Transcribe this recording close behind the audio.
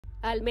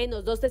Al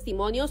menos 2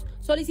 testimonios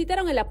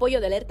solicitaron el apoyo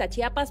de Alerta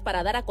Chiapas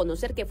para dar a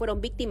conocer que fueron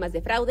víctimas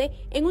de fraude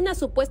en una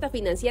supuesta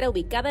financiera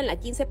ubicada en la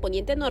 15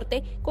 Poniente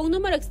Norte con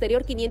número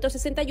exterior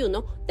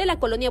 561 de la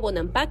colonia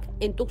Bonampak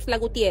en Tuxtla,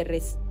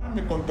 Gutiérrez.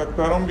 Me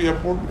contactaron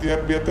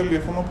vía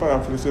teléfono para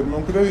ofrecerme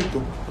un crédito.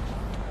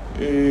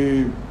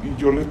 Y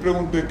yo les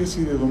pregunté que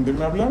si de dónde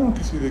me hablaban,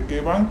 que si de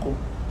qué banco.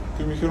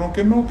 Que me dijeron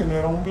que no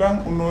era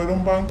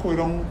un banco,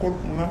 era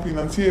una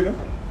financiera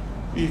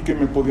y que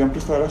me podían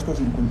prestar hasta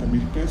 50,000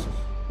 pesos.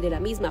 De la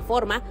misma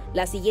forma,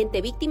 la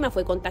siguiente víctima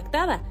fue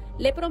contactada.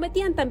 Le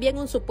prometían también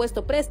un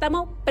supuesto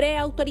préstamo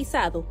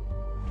preautorizado.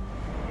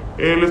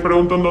 Les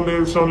preguntan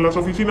dónde son las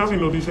oficinas y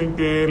nos dicen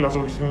que las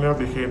oficinas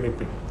de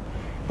GNP.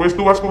 Pues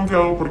tú vas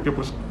confiado porque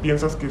pues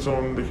piensas que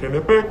son de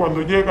GNP.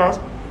 Cuando llegas,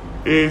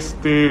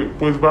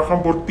 pues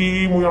bajan por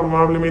ti muy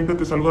amablemente,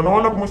 te saludan,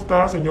 hola, ¿cómo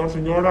estás, señor,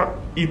 señora?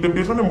 Y te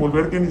empiezan a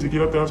envolver que ni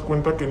siquiera te das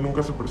cuenta que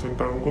nunca se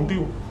presentaron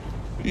contigo.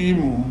 Y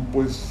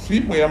pues sí,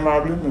 muy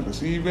amables, me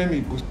reciben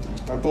y pues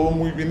está todo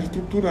muy bien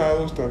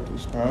estructurado, está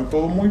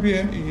todo muy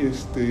bien y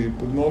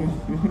pues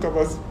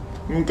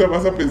nunca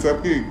vas a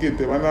pensar que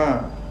te van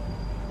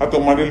a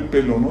tomar el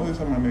pelo, ¿no? De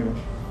esa manera.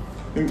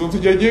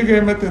 Entonces ya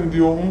llegué, me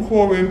atendió un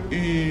joven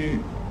y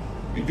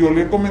yo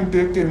le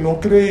comenté que no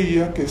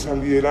creía que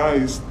saliera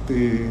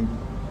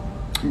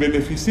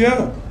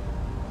beneficiada,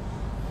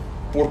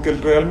 porque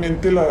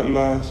realmente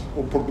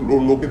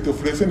lo que te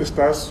ofrecen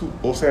está,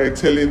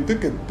 excelente,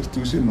 que pues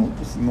tú dices, no,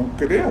 pues no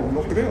creo.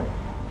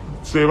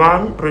 Se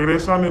van,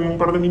 regresan en un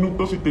par de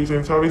minutos y te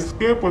dicen, ¿sabes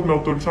qué? Pues me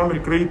autorizaron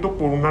el crédito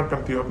por una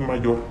cantidad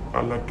mayor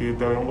a la que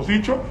te habíamos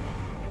dicho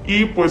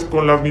y pues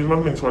con las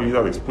mismas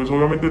mensualidades. Pues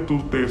obviamente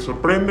tú te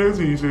sorprendes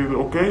y dices,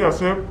 ok,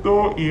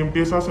 acepto, y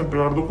empiezas a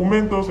entregar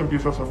documentos,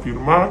 empiezas a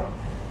firmar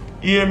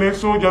y en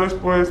eso ya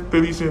después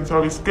te dicen,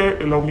 ¿sabes qué?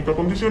 La única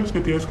condición es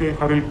que tienes que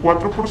dejar el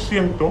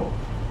 4%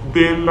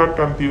 de la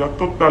cantidad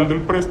total del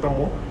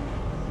préstamo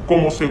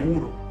como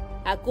seguro.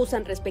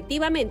 Acusan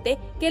respectivamente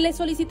que les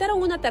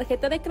solicitaron una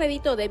tarjeta de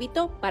crédito o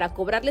débito para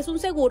cobrarles un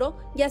seguro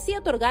y así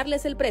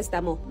otorgarles el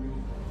préstamo.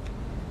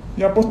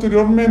 Ya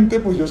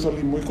posteriormente, pues yo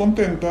salí muy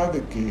contenta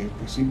de que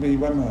pues, sí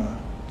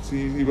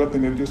iba a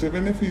tener yo ese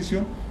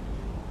beneficio,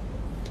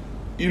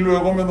 y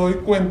luego me doy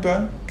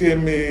cuenta que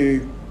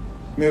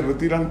me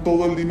retiran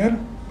todo el dinero,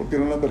 porque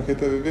era una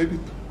tarjeta de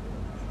débito.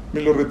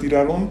 Me lo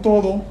retiraron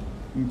todo,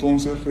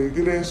 entonces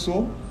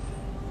regreso,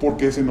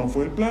 porque ese no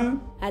fue el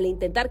plan. Al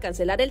intentar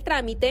cancelar el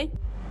trámite,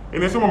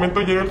 en ese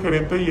momento llega el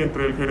gerente y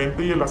entre el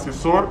gerente y el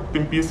asesor te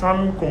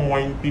empiezan como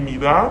a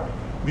intimidar,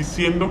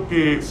 diciendo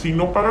que si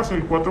no pagas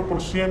el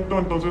 4%,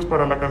 entonces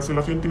para la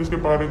cancelación tienes que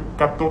pagar el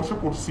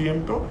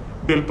 14%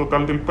 del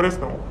total del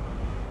préstamo,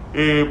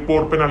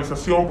 por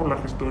penalización, por la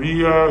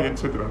gestoría,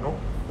 etcétera, ¿no?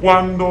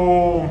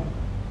 Cuando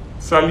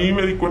salí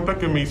me di cuenta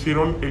que me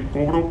hicieron el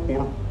cobro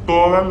por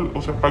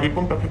pagué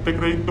con tarjeta de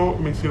crédito,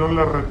 me hicieron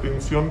la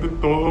retención de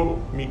todo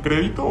mi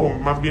crédito, o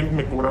más bien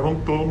me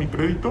cobraron todo mi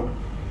crédito,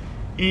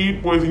 y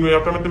pues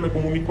inmediatamente me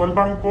comunico al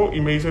banco y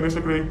me dicen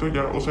ese crédito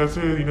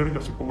ese dinero ya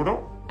se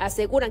cobró.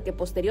 Aseguran que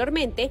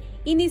posteriormente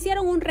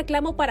iniciaron un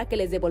reclamo para que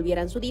les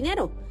devolvieran su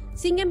dinero.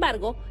 Sin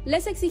embargo,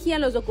 les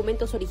exigían los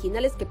documentos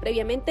originales que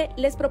previamente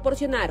les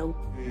proporcionaron.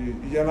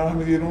 Y ya nada más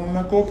me dieron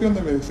una copia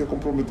donde se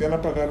comprometían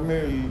a pagarme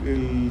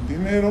el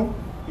dinero,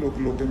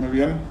 lo que me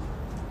habían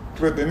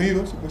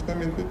retenido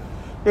supuestamente,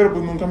 pero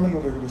pues nunca me lo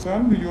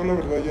regresaron y yo la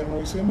verdad ya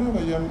no hice nada,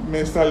 ya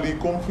me salí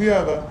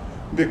confiada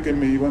de que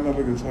me iban a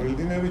regresar el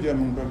dinero y ya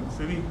nunca lo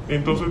cedí.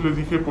 Entonces les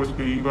dije pues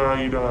que iba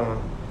a ir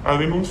a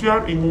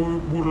denunciar y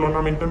muy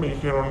burlonamente me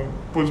dijeron,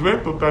 pues ve,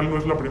 total, no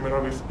es la primera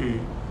vez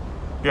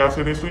que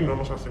hacen eso y no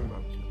nos hacen nada.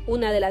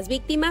 Una de las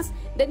víctimas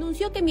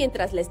denunció que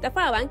mientras la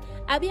estafaban,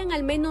 habían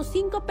al menos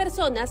 5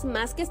 personas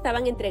más que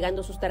estaban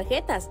entregando sus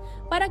tarjetas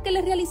para que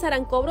les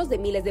realizaran cobros de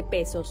miles de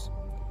pesos.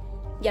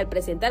 Y al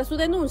presentar su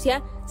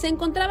denuncia, se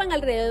encontraban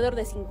alrededor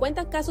de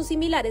 50 casos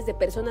similares de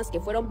personas que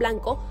fueron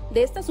blanco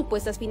de estas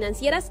supuestas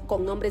financieras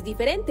con nombres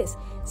diferentes,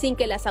 sin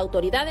que las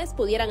autoridades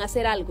pudieran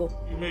hacer algo.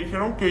 Y me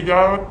dijeron que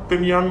ya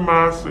tenían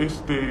más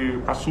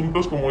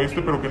asuntos como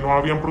pero que no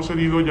habían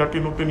procedido ya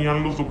que no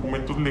tenían los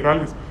documentos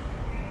legales.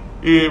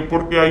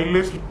 Porque ahí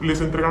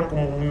les entregan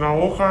como una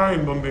hoja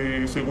en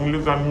donde según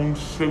les dan un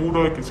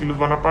seguro de que sí les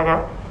van a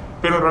pagar,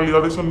 pero en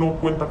realidad eso no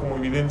cuenta como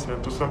evidencia,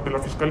 entonces ante la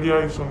fiscalía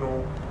eso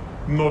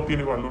no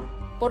tiene valor.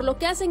 Por lo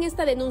que hacen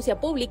esta denuncia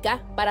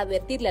pública para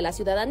advertirle a la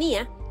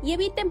ciudadanía y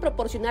eviten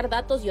proporcionar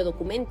datos y o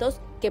documentos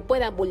que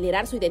puedan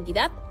vulnerar su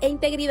identidad e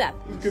integridad.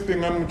 Que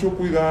tengan mucho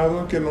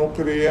cuidado, que no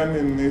crean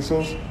en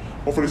esos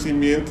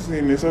ofrecimientos,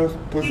 en esas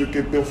de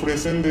que te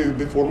ofrecen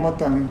de forma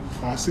tan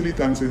fácil y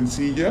tan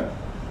sencilla,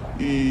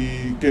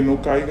 y que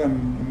no caigan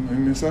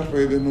en esas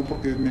redes, ¿no?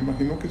 Porque me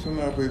imagino que es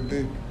una red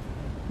de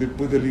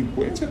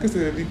delincuencia que se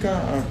dedica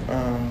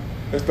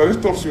a estar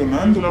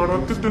extorsionando. La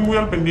verdad que estén muy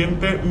al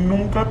pendiente,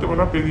 nunca te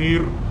van a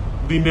pedir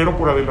dinero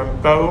por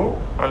adelantado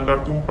al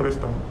darte un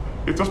préstamo.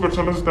 Estas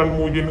personas están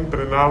muy bien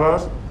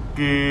entrenadas,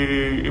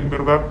 que en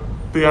verdad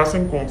te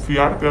hacen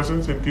confiar, te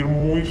hacen sentir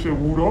muy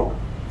seguro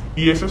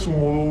y ese es su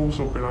modus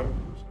operandi.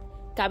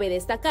 Cabe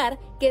destacar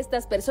que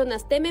estas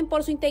personas temen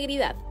por su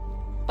integridad.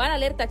 Para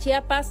Alerta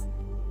Chiapas,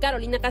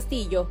 Carolina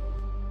Castillo.